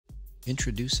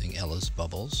Introducing Ella's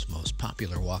Bubbles' most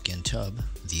popular walk-in tub,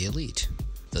 the Elite.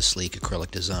 The sleek acrylic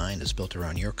design is built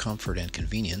around your comfort and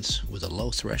convenience with a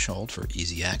low threshold for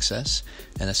easy access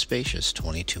and a spacious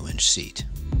 22-inch seat.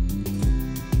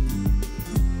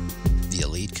 The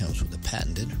Elite comes with a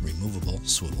patented removable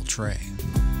swivel tray.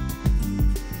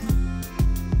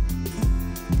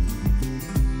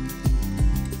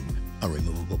 A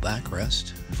removable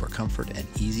backrest for comfort and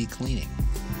easy cleaning.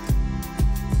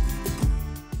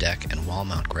 Deck and wall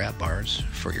mount grab bars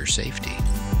for your safety.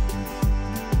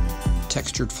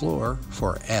 Textured floor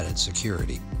for added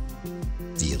security.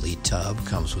 The Elite tub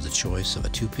comes with a choice of a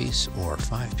 2-piece or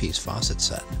 5-piece faucet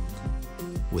set,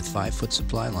 with 5-foot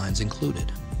supply lines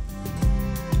included.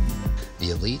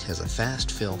 The Elite has a fast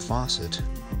fill faucet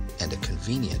and a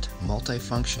convenient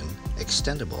multi-function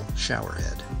extendable shower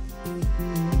head.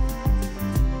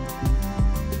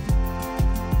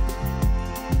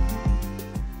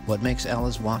 What makes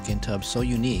Ella's walk-in tub so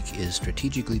unique is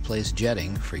strategically placed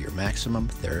jetting for your maximum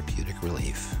therapeutic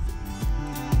relief.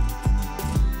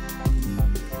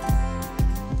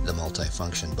 The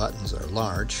multi-function buttons are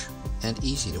large and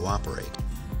easy to operate.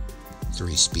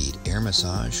 3-speed air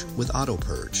massage with auto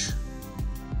purge.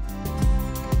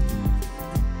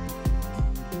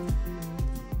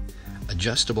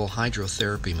 Adjustable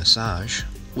hydrotherapy massage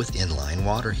with inline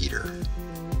water heater.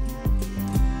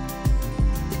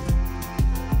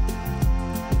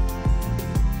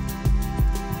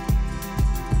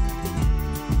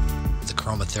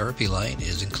 Aromatherapy light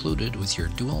is included with your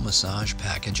dual massage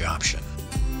package option.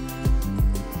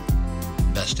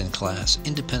 Best-in-class,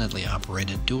 independently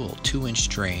operated dual 2-inch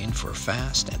drain for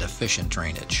fast and efficient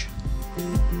drainage.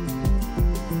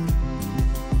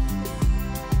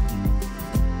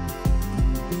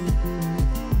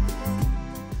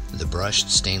 The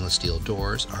brushed stainless steel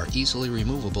doors are easily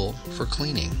removable for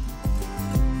cleaning.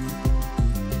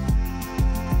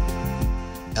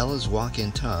 Ella's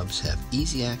walk-in tubs have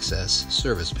easy access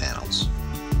service panels.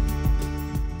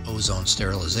 Ozone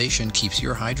sterilization keeps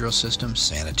your hydro system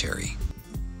sanitary.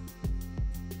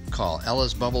 Call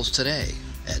Ella's Bubbles today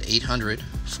at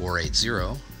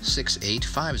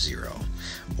 800-480-6850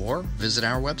 or visit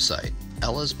our website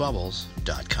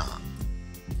ellasbubbles.com.